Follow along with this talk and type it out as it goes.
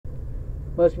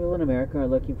Most people in America are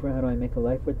looking for how do I make a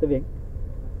life worth living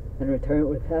and a retirement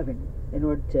worth having in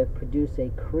order to produce a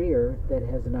career that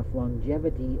has enough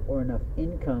longevity or enough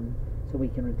income so we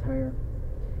can retire.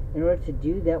 In order to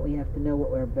do that, we have to know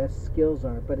what our best skills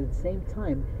are, but at the same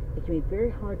time, it can be very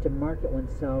hard to market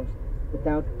oneself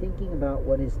without thinking about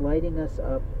what is lighting us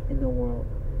up in the world.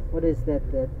 What is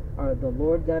that the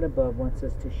Lord God above wants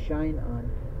us to shine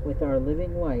on with our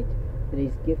living light that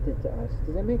He's gifted to us.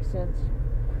 Does that make sense?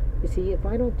 You see, if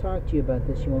I don't talk to you about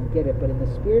this, you won't get it, but in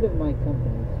the spirit of my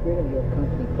company, the spirit of your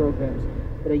company programs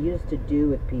that I used to do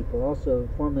with people, also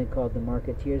formerly called the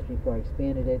Marketeers before I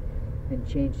expanded it and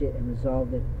changed it and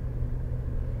resolved it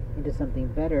into something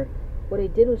better, what I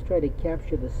did was try to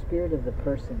capture the spirit of the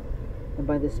person. And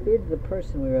by the spirit of the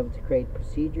person, we were able to create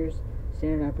procedures,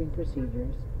 standard operating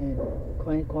procedures, and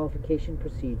client qualification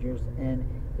procedures, and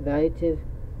evaluative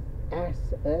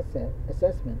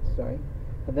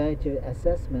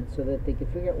assessments so that they could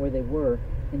figure out where they were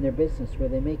in their business. Were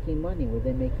they making money? Were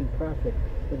they making profit?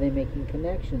 Were they making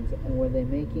connections? And were they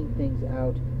making things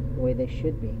out the way they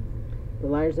should be? The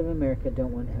liars of America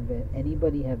don't want to have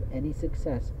anybody have any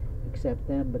success except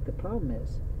them, but the problem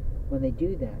is, when they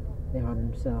do that, they harm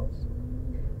themselves.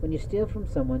 When you steal from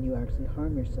someone, you actually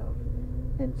harm yourself.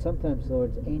 And sometimes the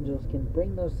Lord's angels can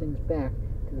bring those things back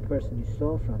to the person you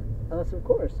stole from. Unless, of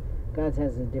course, God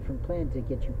has a different plan to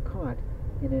get you caught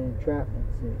in an entrapment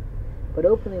suit. But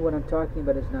openly, what I'm talking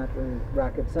about is not really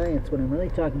rocket science. What I'm really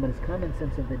talking about is common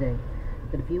sense of the day.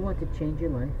 That if you want to change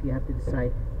your life, you have to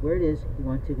decide where it is you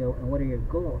want to go and what are your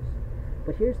goals.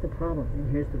 But here's the problem,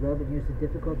 and here's the rub, and here's the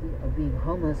difficulty of being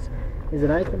homeless, is that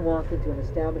I can walk into an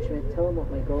establishment, tell them what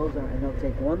my goals are, and they'll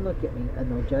take one look at me,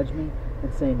 and they'll judge me,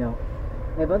 and say no.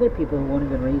 I have other people who won't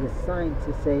even read a sign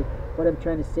to say, what I'm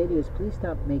trying to say to you is please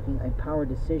stop making a power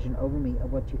decision over me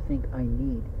of what you think I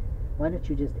need. Why don't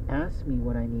you just ask me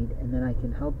what I need, and then I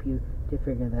can help you to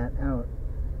figure that out.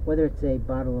 Whether it's a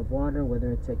bottle of water,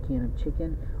 whether it's a can of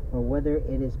chicken, or whether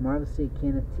it is marvelously a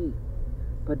can of tea.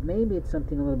 But maybe it's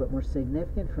something a little bit more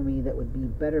significant for me that would be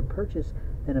better purchase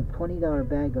than a $20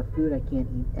 bag of food I can't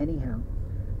eat anyhow.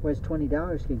 Whereas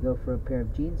 $20 could go for a pair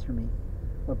of jeans for me,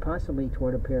 or possibly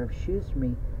toward a pair of shoes for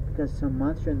me, because some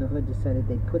monster in the hood decided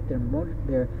they'd put their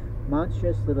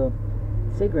monstrous little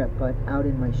cigarette butt out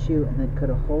in my shoe and then cut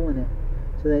a hole in it,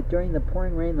 so that during the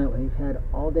pouring rain that we've had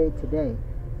all day today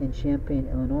in Champaign,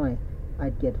 Illinois,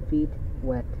 I'd get feet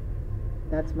wet.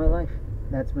 That's my life.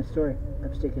 That's my story.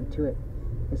 I'm sticking to it.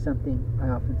 It's something I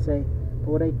often say.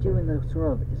 But what I do in this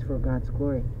world is for God's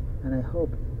glory, and I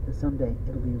hope that someday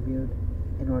it'll be viewed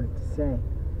in order to say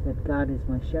that God is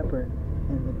my shepherd,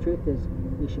 and the truth is,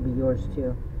 He should be yours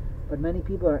too. But many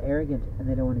people are arrogant, and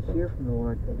they don't want to hear from the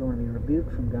Lord. They don't want to be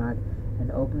rebuked from God,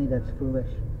 and openly that's foolish.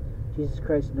 Jesus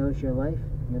Christ knows your life,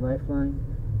 your lifeline,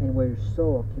 and where your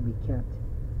soul can be kept.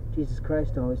 Jesus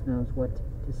Christ always knows what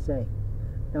to say.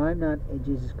 Now, I'm not a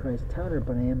Jesus Christ touter,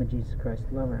 but I am a Jesus Christ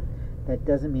lover. That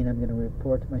doesn't mean I'm going to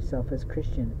report myself as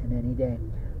Christian in any day.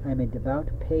 I am a devout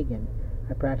pagan.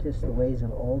 I practice the ways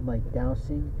of old, like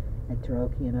dowsing and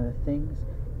taroki and other things,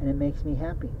 and it makes me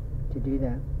happy to do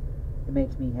that. It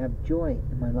makes me have joy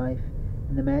in my life,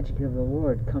 and the magic of the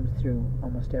Lord comes through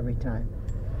almost every time.